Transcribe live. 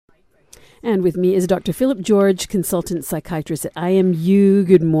And with me is Dr. Phillip George, consultant psychiatrist at IMU.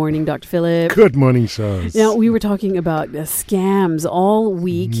 Good morning, Dr. Phillip. Good morning, Charles. Now, we were talking about scams all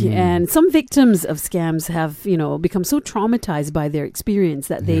week, and some victims of scams have, become so traumatized by their experience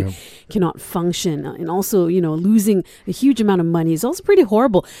that they cannot function. And also, losing a huge amount of money is also pretty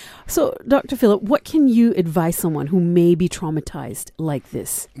horrible. So, Dr. Phillip, what can you advise someone who may be traumatized like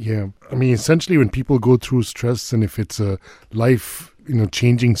this? Yeah. I mean, essentially, when people go through stress, and if it's a life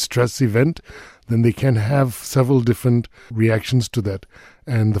changing stress event, then they can have several different reactions to that.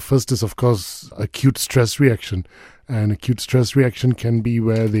 And the first is, of course, acute stress reaction. And acute stress reaction can be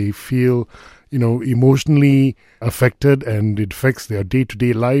where they feel, emotionally affected, and it affects their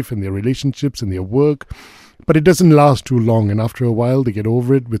day-to-day life and their relationships and their work. But it doesn't last too long. And after a while, they get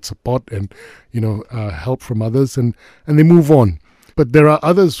over it with support and, help from others, and they move on. But there are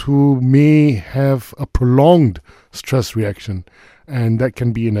others who may have a prolonged stress reaction, and that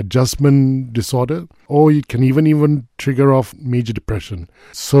can be an adjustment disorder, or it can even trigger off major depression.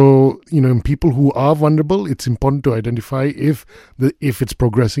 So, in people who are vulnerable, it's important to identify if it's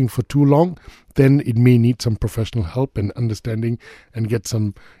progressing for too long, then it may need some professional help and understanding, and get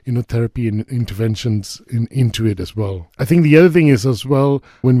some, therapy and interventions into it as well. I think the other thing is as well,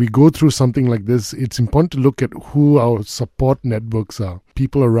 when we go through something like this, it's important to look at who our support networks are,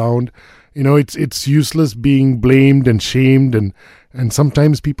 people around. It's useless being blamed and shamed, and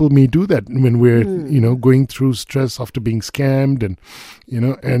sometimes people may do that when we're, going through stress after being scammed, and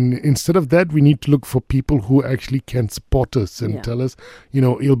instead of that, we need to look for people who actually can support us and tell us,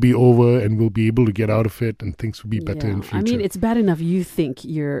 it'll be over and we'll be able to get out of it and things will be better in future. I mean, it's bad enough you think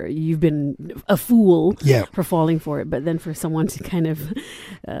you've been a fool for falling for it, but then for someone to kind of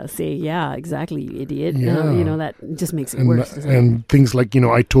say, yeah, exactly, you idiot, that just makes it worse. And things like,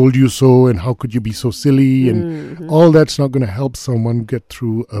 I told you so, and how could you be so silly, and all that's not going to help someone get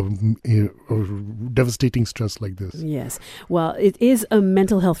through a devastating stress like this. Yes. Well, it is a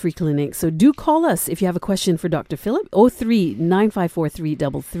mental health free clinic, so do call us if you have a question for Dr. Phillip.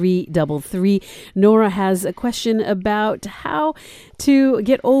 03-9543-3333. Nora has a question about how to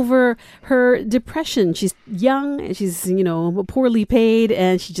get over her depression. She's young, she's, poorly paid,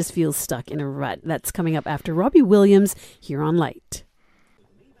 and she just feels stuck in a rut. That's coming up after Robbie Williams here on Light.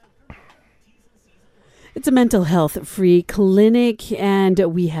 It's a mental health free clinic, and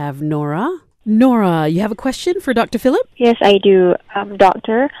we have Nora. Nora, you have a question for Dr. Phillip? Yes, I do.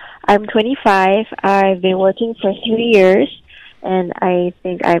 Doctor, I'm 25. I've been working for 3 years, and I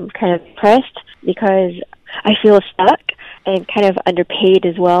think I'm kind of depressed because I feel stuck and kind of underpaid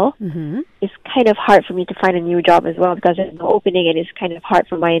as well. It's kind of hard for me to find a new job as well because there's no opening, and it's kind of hard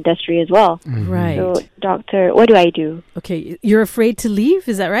for my industry as well. Right. So, doctor, what do I do? Okay, you're afraid to leave,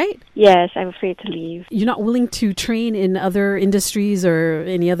 is that right? Yes, I'm afraid to leave. You're not willing to train in other industries or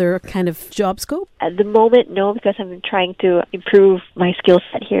any other kind of job scope? At the moment, no, because I'm trying to improve my skill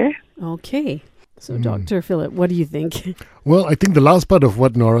set here. Okay. So, Dr. Phillip, what do you think? Well, I think the last part of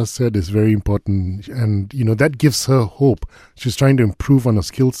what Nora said is very important, and, that gives her hope. She's trying to improve on her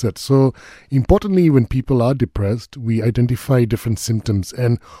skill set. So, importantly, when people are depressed, we identify different symptoms,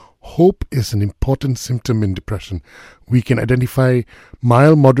 and hope is an important symptom in depression. We can identify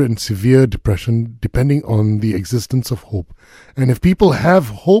mild, moderate, and severe depression depending on the existence of hope. And if people have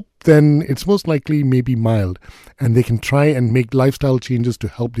hope, then it's most likely maybe mild, and they can try and make lifestyle changes to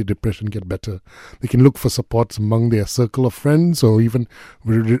help the depression get better. They can look for supports among their circle of friends, or even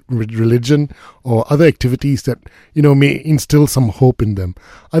with religion or other activities that, may instill some hope in them.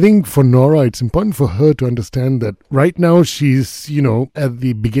 I think for Nora, it's important for her to understand that right now she's, at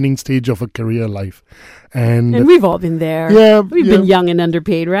the beginning stage of her career life. And we've all been there. Yeah. We've been young and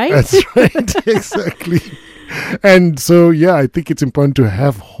underpaid, right? That's right. Exactly. And so, I think it's important to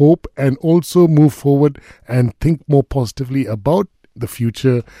have hope and also move forward and think more positively about the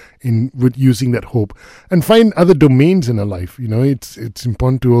future with using that hope, and find other domains in our life. It's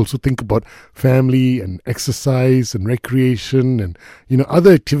important to also think about family and exercise and recreation and,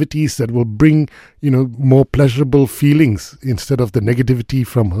 other activities that will bring, more pleasurable feelings instead of the negativity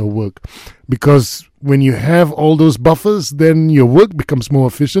from her work. Because when you have all those buffers, then your work becomes more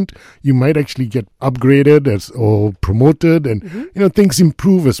efficient. You might actually get upgraded or promoted, and, things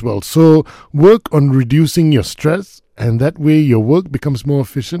improve as well. So work on reducing your stress, and that way your work becomes more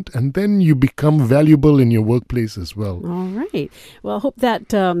efficient, and then you become valuable in your workplace as well. All right. Well, I hope that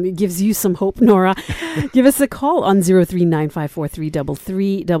gives you some hope, Nora. Give us a call on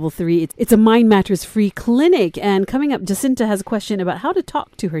 03-9543-3333. It's a Mind Matters free clinic. And coming up, Jacinta has a question about how to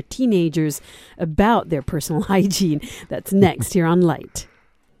talk to her teenagers about their personal hygiene. That's next here on Light.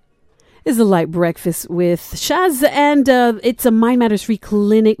 Is a light breakfast with Shaz, and it's a Mind Matters Free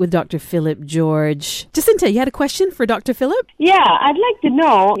clinic with Dr. Phillip George. Jacinta, you had a question for Dr. Phillip? Yeah, I'd like to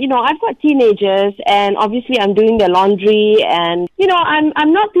know, I've got teenagers and obviously I'm doing their laundry and,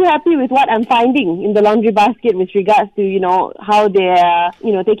 I'm not too happy with what I'm finding in the laundry basket with regards to, how they're,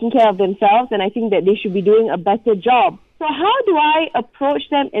 taking care of themselves, and I think that they should be doing a better job. So how do I approach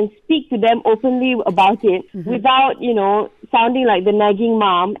them and speak to them openly about it without, sounding like the nagging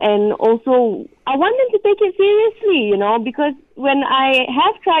mom? And also, I want them to take it seriously, because when I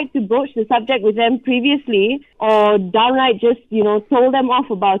have tried to broach the subject with them previously or downright just, told them off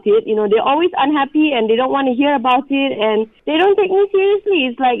about it, they're always unhappy and they don't want to hear about it and they don't take me seriously.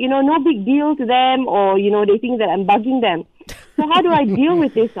 It's like, no big deal to them, or, they think that I'm bugging them. So how do I deal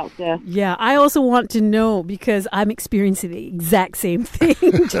with this, doctor? Yeah, I also want to know because I'm experiencing the exact same thing,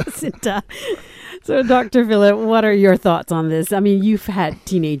 Jacinta. So, Dr. Phillip, what are your thoughts on this? I mean, you've had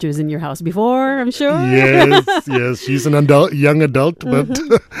teenagers in your house before, I'm sure. Yes. She's an young adult, but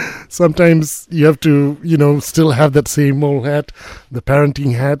sometimes you have to, still have that same old hat, the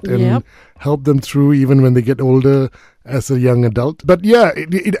parenting hat, and help them through even when they get older as a young adult. But yeah,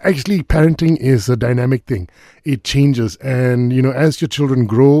 it actually, parenting is a dynamic thing. It changes. And, as your children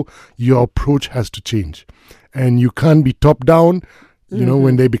grow, your approach has to change. And you can't be top down.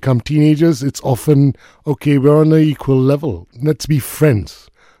 When they become teenagers, it's often, okay, we're on an equal level. Let's be friends.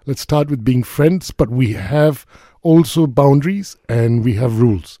 Let's start with being friends, but we have also boundaries and we have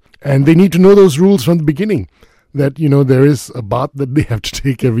rules. And they need to know those rules from the beginning. That, there is a bath that they have to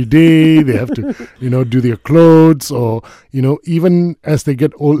take every day. They have to, do their clothes, or, even as they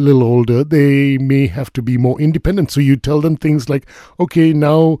get a little older, they may have to be more independent. So you tell them things like, okay,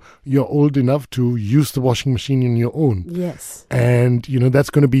 now you're old enough to use the washing machine on your own. Yes. And, that's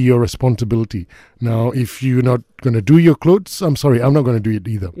going to be your responsibility. Now, if you're not going to do your clothes, I'm sorry, I'm not going to do it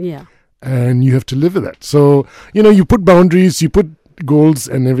either. Yeah. And you have to live with that. So, you put boundaries, you put goals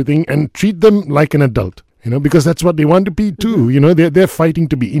and everything, and treat them like an adult. Because that's what they want to be too. They're fighting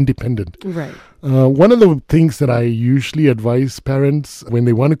to be independent. Right. One of the things that I usually advise parents when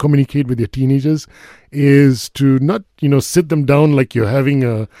they want to communicate with their teenagers is to not, sit them down like you're having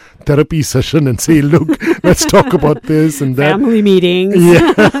a therapy session and say, look, let's talk about this and that. Family meetings.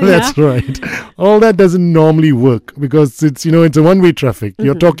 Yeah, that's right. All that doesn't normally work because it's a one-way traffic.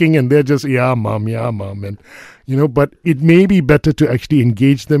 You're talking and they're just, yeah, mom. And, but it may be better to actually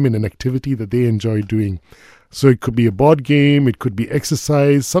engage them in an activity that they enjoy doing. So it could be a board game, it could be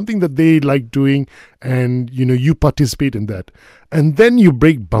exercise, something that they like doing, and, you participate in that. And then you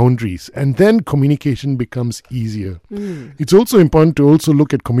break boundaries, and then communication becomes easier. It's also important to also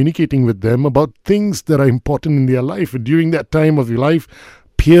look at communicating with them about things that are important in their life. And during that time of your life,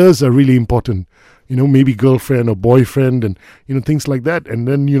 peers are really important. Maybe girlfriend or boyfriend and, things like that. And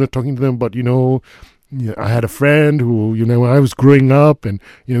then, talking to them about, I had a friend who, when I was growing up and,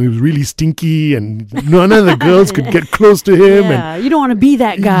 he was really stinky and none of the girls could get close to him. Yeah, you don't want to be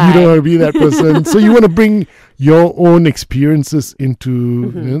that guy. You don't want to be that person. So you want to bring your own experiences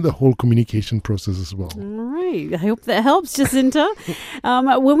into the whole communication process as well. All right. I hope that helps, Jacinta.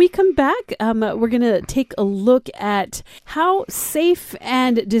 When we come back, we're going to take a look at how safe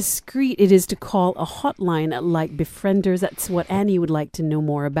and discreet it is to call a hotline like Befrienders. That's what Annie would like to know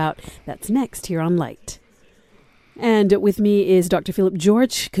more about. That's next here on Light. And with me is Dr. Phillip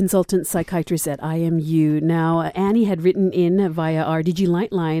George, consultant psychiatrist at IMU. Now, Annie had written in via our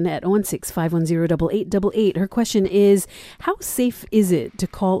DigiLight line at 016-510-8888. Her question is, how safe is it to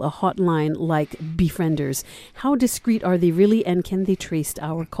call a hotline like Befrienders? How discreet are they really, and can they trace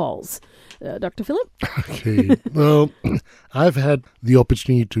our calls? Dr. Phillip? Okay. Well, I've had the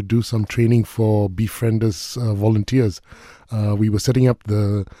opportunity to do some training for Befrienders volunteers. We were setting up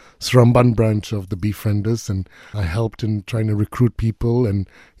the Seremban branch of the Befrienders, and I helped in trying to recruit people and,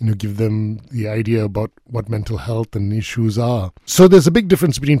 give them the idea about what mental health and issues are. So there's a big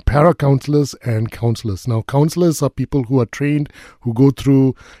difference between para-counselors and counselors. Now, counselors are people who are trained, who go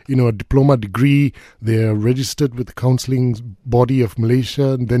through, a diploma degree. They're registered with the counseling body of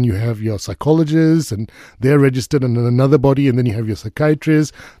Malaysia. And then you have your psychologists, and they're registered under another body. And then you have your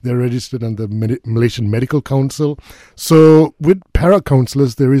psychiatrists. They're registered under the Malaysian Medical Council. So with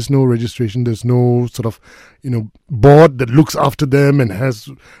para-counselors, there is no registration. There's no sort of, board that looks after them and has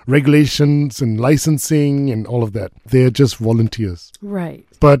regulations and licensing and all of that. They're just volunteers. Right.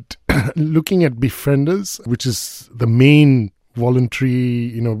 But looking at Befrienders, which is the main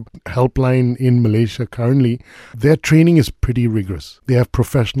voluntary, helpline in Malaysia currently, their training is pretty rigorous. They have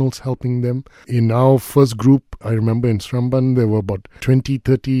professionals helping them. In our first group, I remember in Seremban, there were about 20,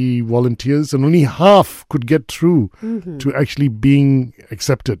 30 volunteers, and only half could get through to actually being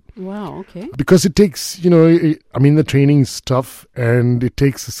accepted. Wow, okay. Because it takes, the training's tough, and it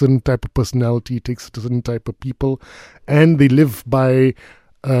takes a certain type of personality, it takes a certain type of people, and they live by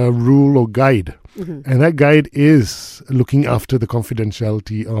a rule or guide. And that guide is looking after the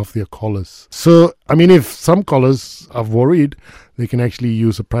confidentiality of their callers. So, if some callers are worried, they can actually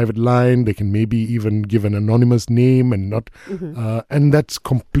use a private line. They can maybe even give an anonymous name and not, and that's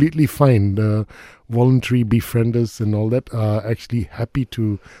completely fine. Voluntary befrienders and all that are actually happy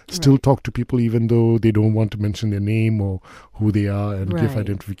to still talk to people, even though they don't want to mention their name or who they are and give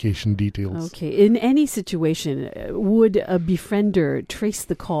identification details. Okay. In any situation, would a befriender trace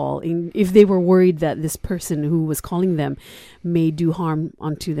the call if they were worried that this person who was calling them may do harm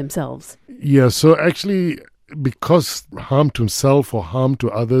onto themselves? Yeah, so actually, because harm to himself or harm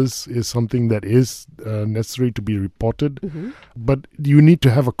to others is something that is necessary to be reported, but you need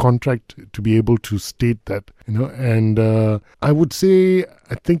to have a contract to be able to state that, and I would say,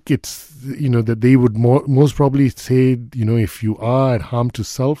 I think it's, that they would most probably say, if you are at harm to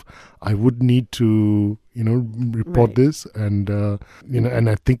self, I would need to, report this, and, and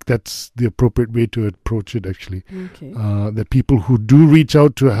I think that's the appropriate way to approach it, actually. Okay. That people who do reach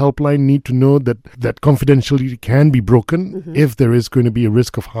out to a helpline need to know that confidentiality can be broken if there is going to be a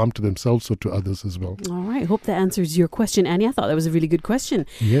risk of harm to themselves or to others as well. All right. Hope that answers your question, Annie. I thought that was a really good question.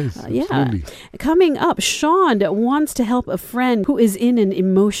 Yes, absolutely. Coming up, Sean wants to help a friend who is in an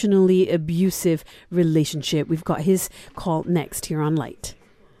emotionally abusive relationship. We've got his call next here on Light.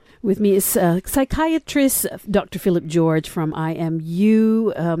 With me is psychiatrist Dr. Phillip George from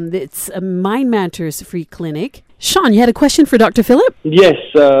IMU. It's a Mind Matters free clinic. Sean, you had a question for Dr. Phillip? Yes,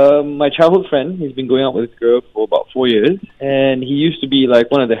 my childhood friend, he's been going out with this girl for about 4 years, and he used to be like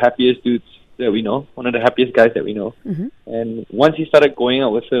one of the happiest dudes that we know, one of the happiest guys that we know. And once he started going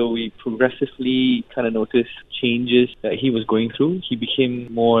out with her, we progressively kind of noticed changes that he was going through. He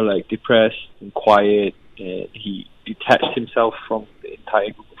became more like depressed and quiet, and he detached himself from the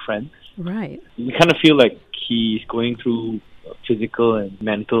entire group of friends. Right. We kind of feel like he's going through physical and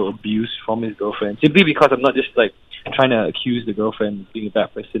mental abuse from his girlfriend, simply because I'm not just like trying to accuse the girlfriend of being a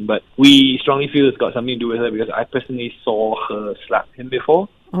bad person, but we strongly feel it's got something to do with her because I personally saw her slap him before.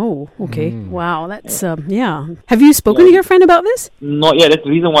 Oh, okay. Wow, that's, yeah. Have you spoken to your friend about this? Not yet. That's the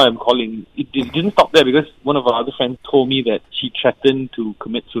reason why I'm calling. It didn't stop there because one of our other friends told me that she threatened to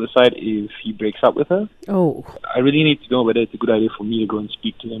commit suicide if he breaks up with her. Oh. I really need to know whether it's a good idea for me to go and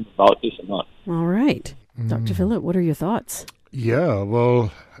speak to him about this or not. All right. Dr. Phillip, what are your thoughts? Yeah,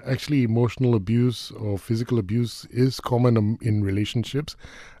 well, actually, emotional abuse or physical abuse is common in relationships.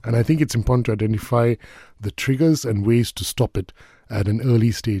 And I think it's important to identify the triggers and ways to stop it at an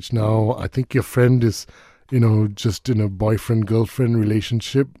early stage. Now, I think your friend is, just in a boyfriend-girlfriend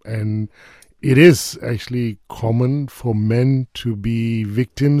relationship, and it is actually common for men to be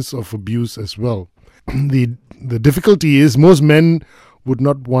victims of abuse as well. The difficulty is most men would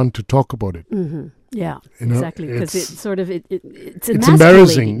not want to talk about it. Yeah, exactly. Because it's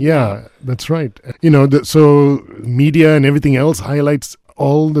embarrassing. Yeah, that's right. So media and everything else highlights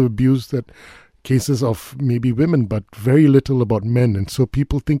all the abuse that cases of maybe women, but very little about men. And so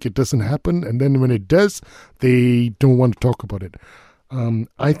people think it doesn't happen. And then when it does, they don't want to talk about it.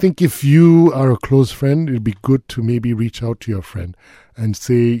 I think if you are a close friend, it'd be good to maybe reach out to your friend and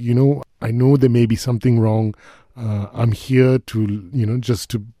say, I know there may be something wrong. I'm here to, just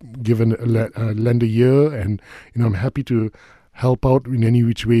to give lend a ear, and, I'm happy to help out in any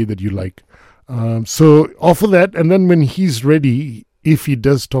which way that you like. So offer that, and then when he's ready, if he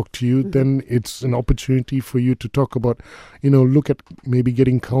does talk to you, then it's an opportunity for you to talk about, look at maybe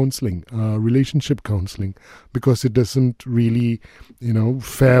getting counseling, relationship counseling, because it doesn't really,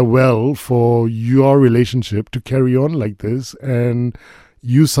 fare well for your relationship to carry on like this, and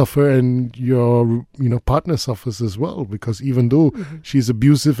you suffer and your partner suffers as well, because even though she's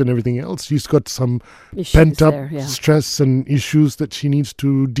abusive and everything else, she's got some pent up stress and issues that she needs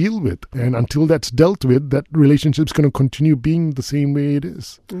to deal with, and until that's dealt with, that relationship's going to continue being the same way it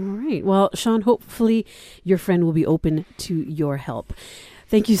is. All right. Well, Sean, hopefully your friend will be open to your help.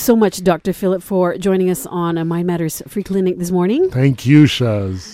 Thank you so much, Dr. Phillip, for joining us on a Mind Matters Free Clinic this morning. Thank you, Shaz.